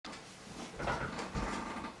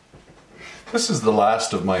This is the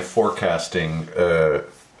last of my forecasting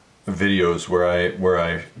videos where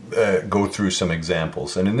I go through some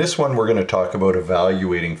examples, and in this one we're going to talk about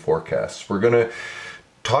evaluating forecasts. We're going to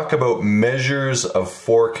talk about measures of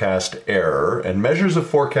forecast error, and measures of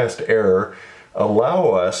forecast error allow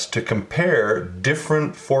us to compare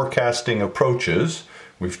different forecasting approaches.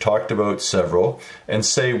 We've talked about several, and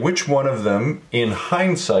say which one of them in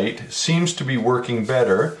hindsight seems to be working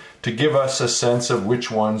better to give us a sense of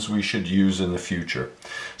which ones we should use in the future.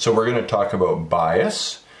 So we're going to talk about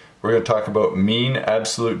bias, we're going to talk about mean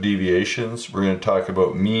absolute deviations, we're going to talk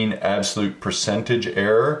about mean absolute percentage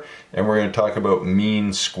error, and we're going to talk about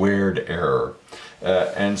mean squared error.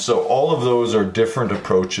 And so all of those are different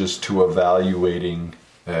approaches to evaluating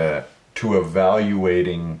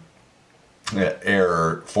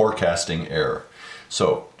error, forecasting error.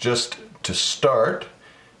 So just to start,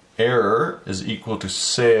 error is equal to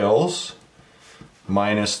sales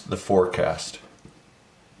minus the forecast.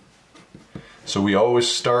 So we always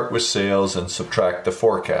start with sales and subtract the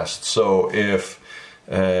forecast. So if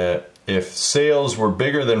sales were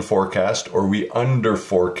bigger than forecast, or we under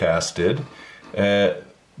forecasted,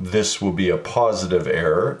 this will be a positive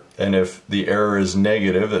error. And if the error is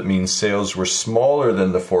negative, that means sales were smaller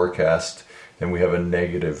than the forecast, then we have a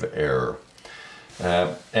negative error.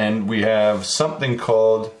 And we have something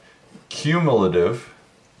called cumulative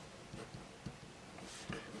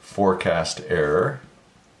forecast error.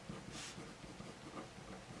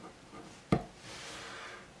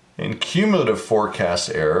 And cumulative forecast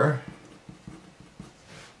error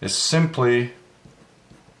is simply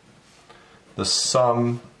the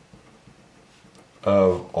sum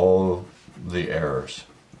of all the errors.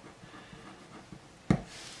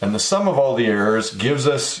 And the sum of all the errors gives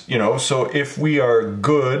us, so if we are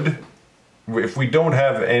good, if we don't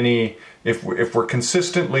have any, if we're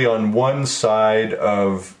consistently on one side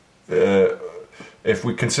of, if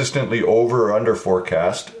we consistently over or under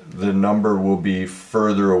forecast, the number will be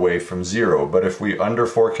further away from zero. But if we under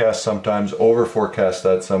forecast sometimes, over forecast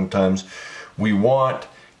that sometimes, we want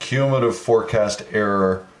cumulative forecast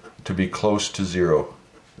error to be close to zero.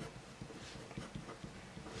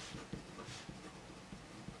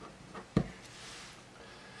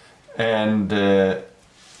 And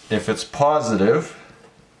if it's positive,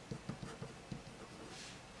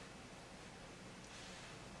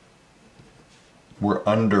 we're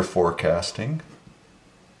under forecasting.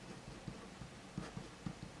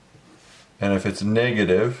 And if it's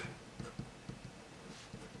negative,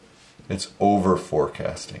 it's over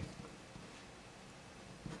forecasting.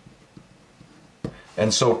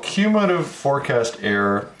 And so cumulative forecast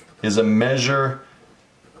error is a measure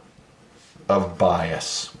of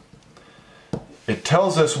bias. It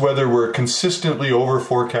tells us whether we're consistently over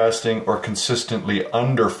forecasting or consistently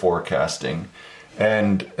under forecasting,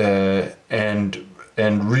 and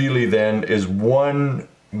really then is one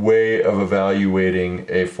way of evaluating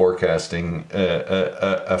a forecasting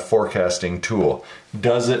tool.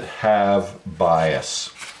 Does it have bias?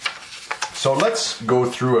 So let's go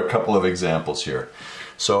through a couple of examples here.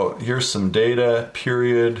 So here's some data,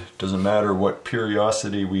 period, doesn't matter what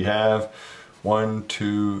periodicity we have. 1,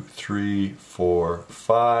 2, 3, 4,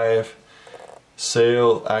 5.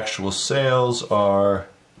 Actual sales are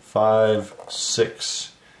 5,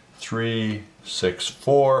 6, 3, 6,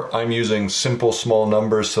 4. I'm using simple small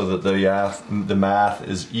numbers so that the math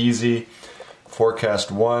is easy.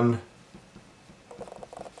 Forecast 1.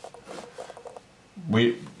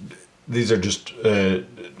 These are just,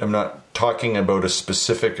 I'm not talking about a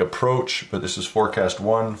specific approach, but this is forecast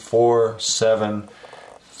 1, 4, 7,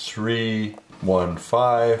 3, 1,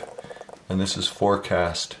 5, and this is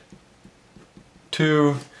forecast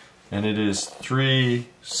 2, and it is 3,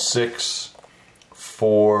 6,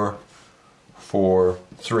 4, 4,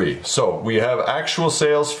 3. So we have actual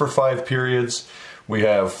sales for 5 periods. We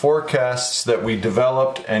have forecasts that we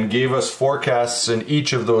developed and gave us forecasts in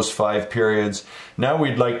each of those 5 periods. Now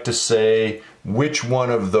we'd like to say which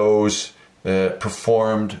one of those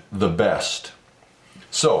performed the best.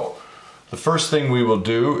 So the first thing we will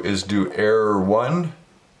do is do error 1.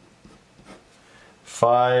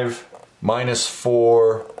 5 minus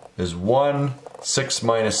 4 is 1. 6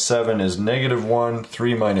 minus 7 is negative 1.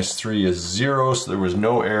 3 minus 3 is 0, so there was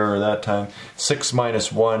no error that time. 6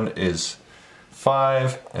 minus 1 is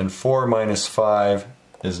 5, and 4 minus 5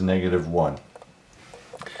 is negative 1.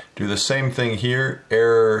 Do the same thing here.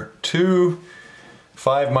 Error 2.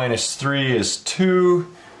 5 minus 3 is 2.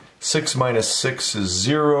 6 minus 6 is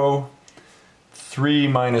 0. 3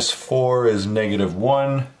 minus 4 is negative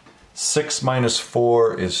 1. 6 minus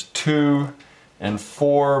 4 is 2. And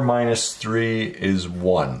 4 minus 3 is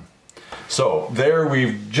 1. So there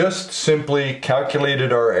we've just simply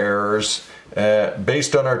calculated our errors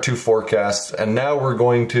based on our two forecasts, and now we're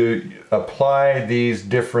going to apply these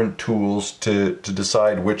different tools to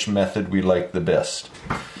decide which method we like the best.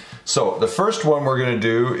 So the first one we're going to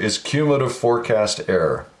do is cumulative forecast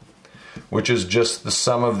error, which is just the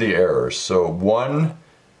sum of the errors. So 1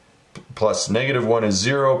 plus -1 is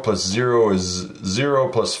 0, plus 0 is 0,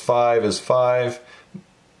 plus 5 is 5,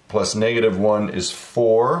 plus -1 is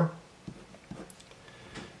 4.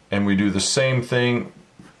 And we do the same thing,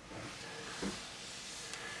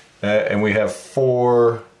 and we have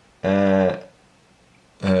 4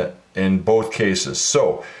 in both cases.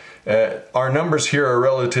 So our numbers here are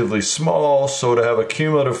relatively small, so to have a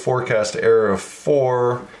cumulative forecast error of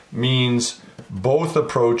 4 means both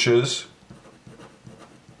approaches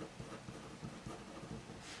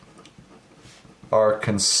are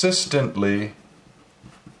consistently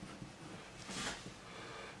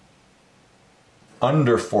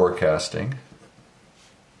under forecasting.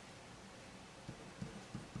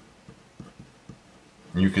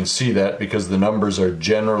 You can see that because the numbers are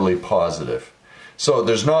generally positive. So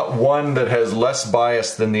there's not one that has less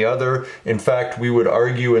bias than the other. In fact, we would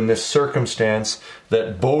argue in this circumstance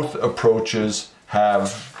that both approaches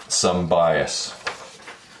have some bias.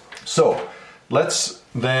 So let's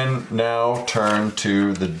then now turn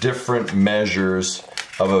to the different measures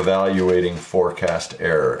of evaluating forecast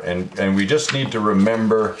error. And we just need to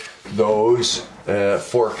remember those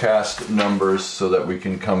forecast numbers so that we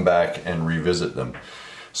can come back and revisit them.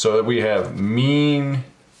 So we have mean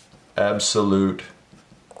absolute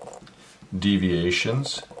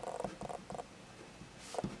deviations,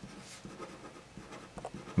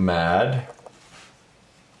 MAD,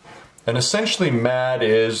 and essentially MAD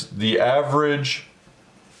is the average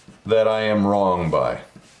that I am wrong by.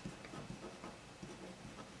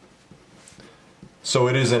 So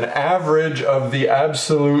it is an average of the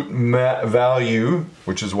absolute value,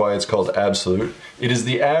 which is why it's called absolute. It is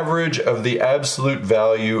the average of the absolute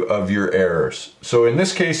value of your errors. So in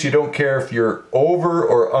this case, you don't care if you're over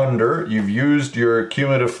or under. You've used your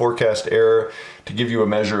cumulative forecast error to give you a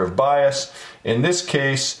measure of bias. In this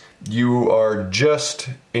case, you are just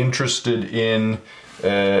interested in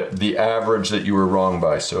the average that you were wrong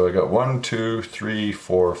by. So I got 1, 2, 3,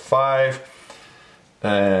 4, 5.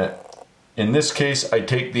 In this case, I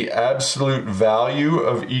take the absolute value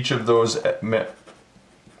of each of those.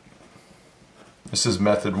 This is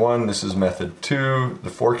method 1, this is method 2, the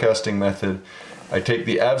forecasting method. I take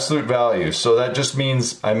the absolute value. So that just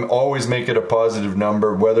means I'm always make it a positive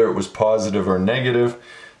number, whether it was positive or negative.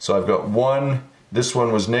 So I've got 1. This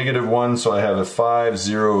one was -1, so I have a 5.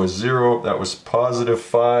 0 is 0. That was positive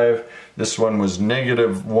 5. This one was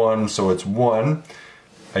 -1, so it's 1.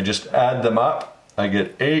 I just add them up. I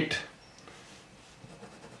get 8.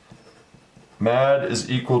 MAD is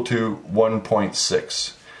equal to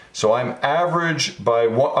 1.6. So I'm average by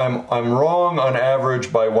I'm wrong on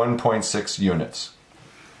average by 1.6 units.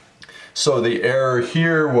 So the error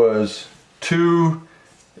here was 2,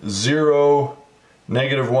 0,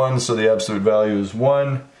 -1, so the absolute value is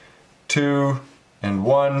 1, 2, and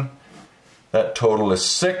 1. That total is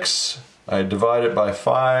 6. I divide it by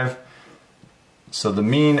 5. So the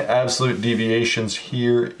mean absolute deviations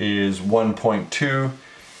here is 1.2.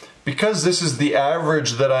 Because this is the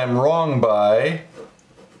average that I'm wrong by,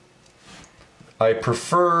 I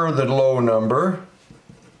prefer the low number.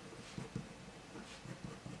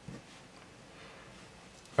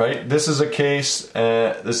 Right? This is a case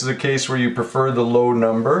where you prefer the low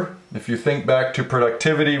number. If you think back to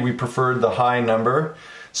productivity, we preferred the high number.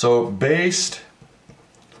 So based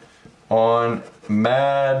on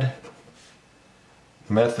MAD,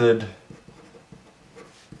 method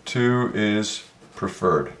 2 is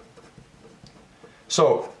preferred.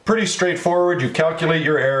 So pretty straightforward. You calculate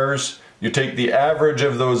your errors, you take the average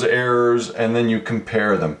of those errors, and then you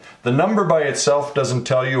compare them. The number by itself doesn't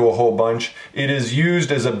tell you a whole bunch. It is used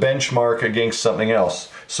as a benchmark against something else.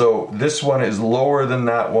 So this one is lower than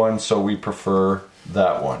that one, so we prefer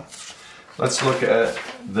that one. Let's look at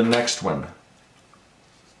the next one.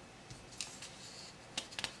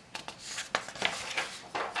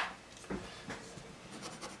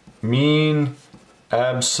 Mean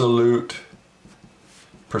absolute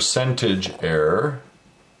percentage error.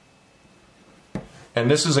 And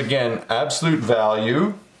this is again absolute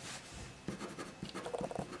value,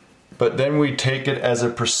 but then we take it as a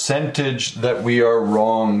percentage that we are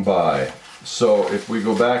wrong by. So if we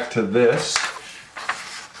go back to this,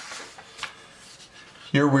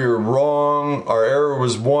 here we were wrong, our error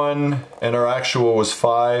was 1 and our actual was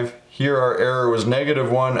 5. Here our error was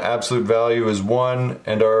 -1, absolute value is 1,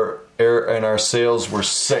 and our error and our sales were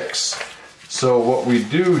 6. So what we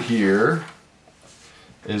do here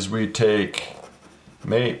is we take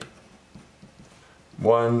MAPE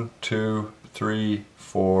 1, 2, 3,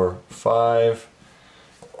 4, 5,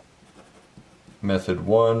 method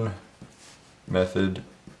 1, method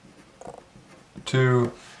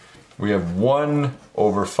 2. We have 1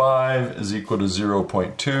 over 5 is equal to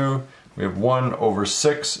 0.2. We have 1 over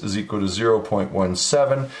 6 is equal to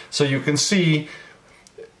 0.17. So you can see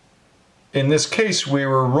in this case we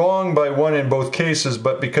were wrong by 1 in both cases,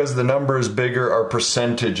 but because the number is bigger, our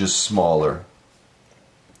percentage is smaller.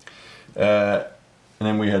 And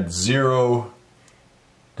then we had 0,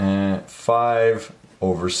 5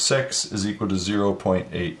 over 6 is equal to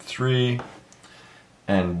 0.83.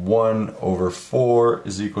 And 1 over 4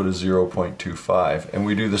 is equal to 0.25. And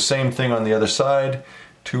we do the same thing on the other side.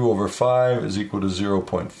 2 over 5 is equal to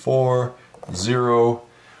 0.4, 0,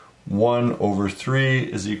 1 over 3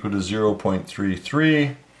 is equal to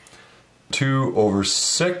 0.33, 2 over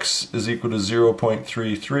 6 is equal to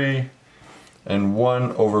 0.33, and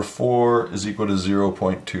 1 over 4 is equal to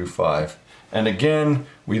 0.25. And again,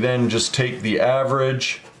 we then just take the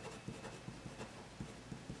average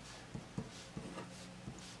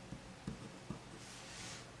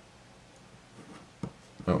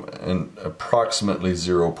and approximately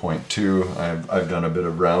 0.2. I've done a bit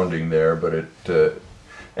of rounding there, but it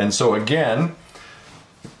and so again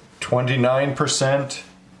 29%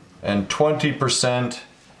 and 20%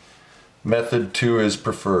 method 2 is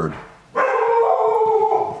preferred.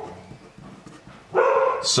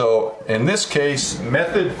 So in this case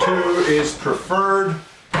method 2 is preferred,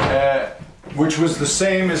 which was the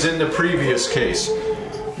same as in the previous case.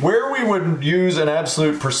 Where we would use an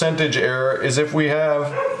absolute percentage error is if we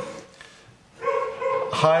have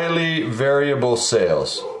highly variable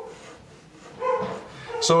sales.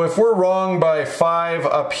 So if we're wrong by 5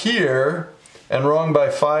 up here and wrong by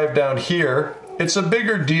 5 down here, it's a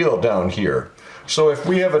bigger deal down here. So if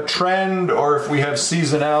we have a trend or if we have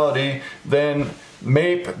seasonality, then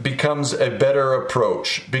MAPE becomes a better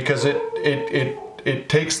approach because it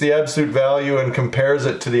takes the absolute value and compares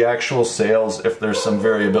it to the actual sales if there's some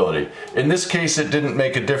variability. In this case it didn't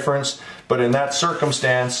make a difference, but in that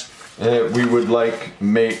circumstance we would like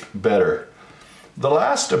MAPE better. The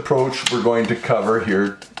last approach we're going to cover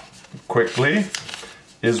here quickly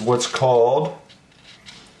is what's called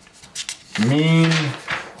mean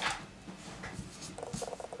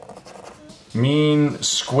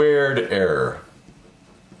squared error.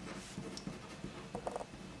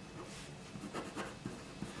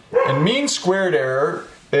 And mean squared error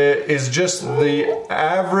is just the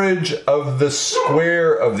average of the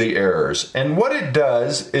square of the errors. And what it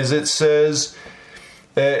does is it says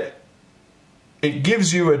it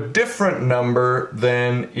gives you a different number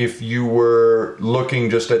than if you were looking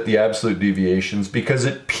just at the absolute deviations, because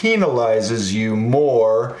it penalizes you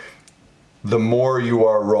more the more you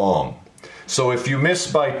are wrong. So if you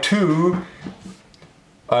miss by 2,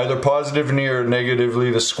 either positively or negatively,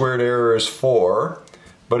 the squared error is 4.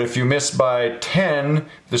 But if you miss by 10,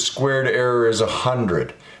 the squared error is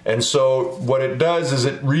 100. And so what it does is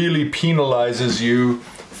it really penalizes you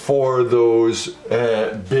for those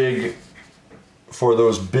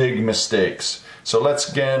big mistakes. So let's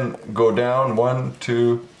again go down 1,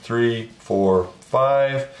 2, 3, 4,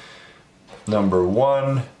 5. Number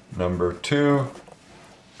 1, number 2.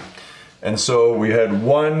 And so we had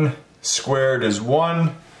 1 squared is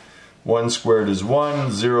 1, 1 squared is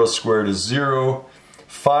 1, 0 squared is 0.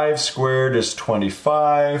 5 squared is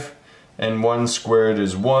 25, and 1 squared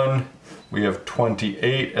is 1. We have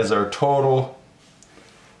 28 as our total.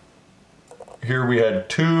 Here we had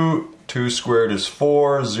 2, 2 squared is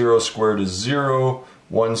 4, 0 squared is 0,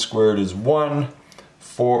 1 squared is 1,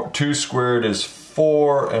 2 squared is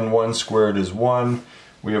 4, and 1 squared is 1.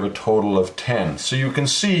 We have a total of 10. So you can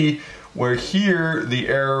see where here the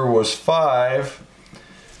error was 5,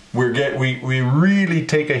 we really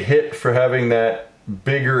take a hit for having that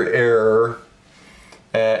bigger error,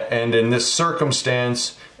 and in this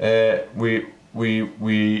circumstance we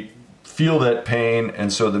feel that pain,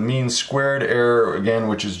 and so the mean squared error, again,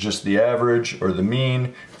 which is just the average or the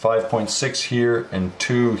mean, 5.6 here and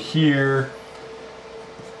 2 here.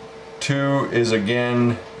 2 is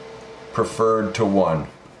again preferred to 1.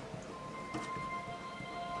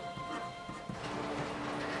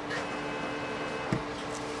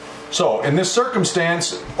 So in this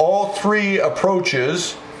circumstance, all 3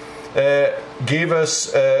 approaches gave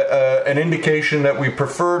us an indication that we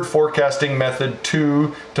preferred forecasting method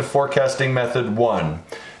 2 to forecasting method 1.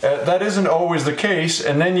 That isn't always the case,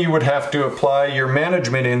 and then you would have to apply your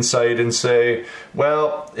management insight and say,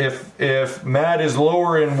 well, if MAD is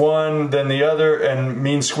lower in one than the other and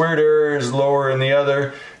mean squared error is lower in the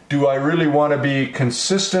other, do I really want to be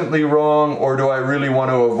consistently wrong, or do I really want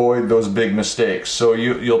to avoid those big mistakes? So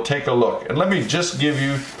you'll take a look. And let me just give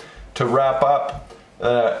you, to wrap up,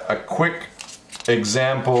 a quick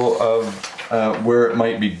example of where it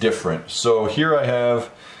might be different. So here I have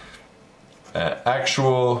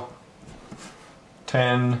actual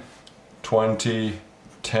 10, 20,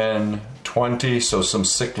 10, 20, so some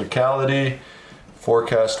cyclicality.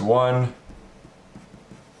 Forecast 1,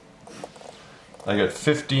 I got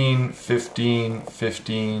 15, 15,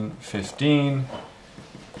 15, 15.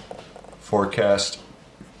 Forecast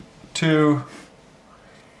 2,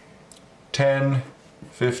 10,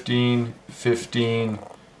 15, 15,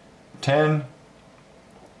 10.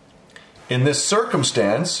 In this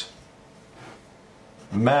circumstance,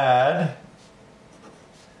 MAD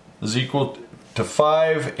is equal to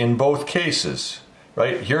 5 in both cases,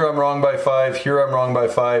 right? Here I'm wrong by 5, here I'm wrong by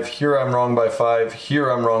 5, here I'm wrong by 5, here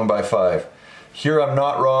I'm wrong by 5. Here I'm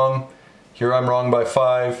not wrong, here I'm wrong by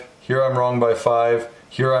 5, here I'm wrong by 5,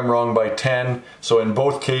 here I'm wrong by 10. So in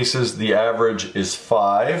both cases the average is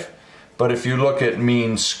 5. But if you look at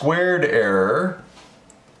mean squared error,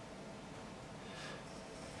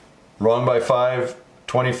 wrong by 5,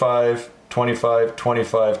 25, 25,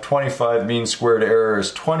 25, 25, mean squared error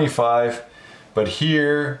is 25. But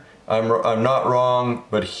here I'm not wrong,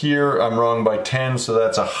 but here I'm wrong by 10, so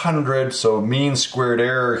that's 100. So mean squared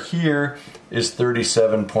error here is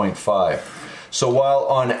 37.5. So while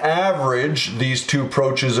on average these two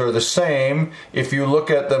approaches are the same, if you look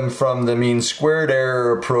at them from the mean squared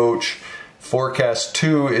error approach, forecast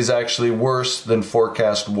 2 is actually worse than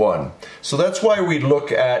forecast 1. So that's why we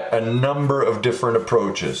look at a number of different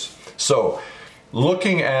approaches. So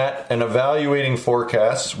looking at and evaluating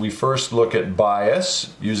forecasts, we first look at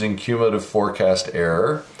bias using cumulative forecast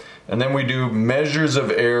error, and then we do measures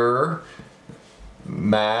of error,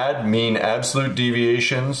 MAD, mean absolute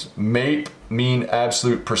deviations, MAPE, mean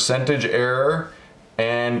absolute percentage error,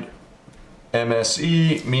 and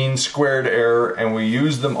MSE, mean squared error, and we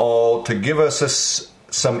use them all to give us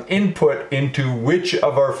some input into which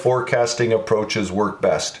of our forecasting approaches work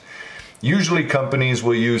best. Usually companies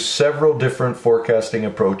will use several different forecasting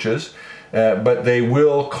approaches, but they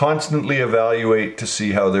will constantly evaluate to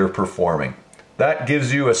see how they're performing. That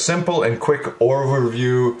gives you a simple and quick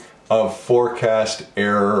overview of forecast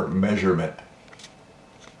error measurement.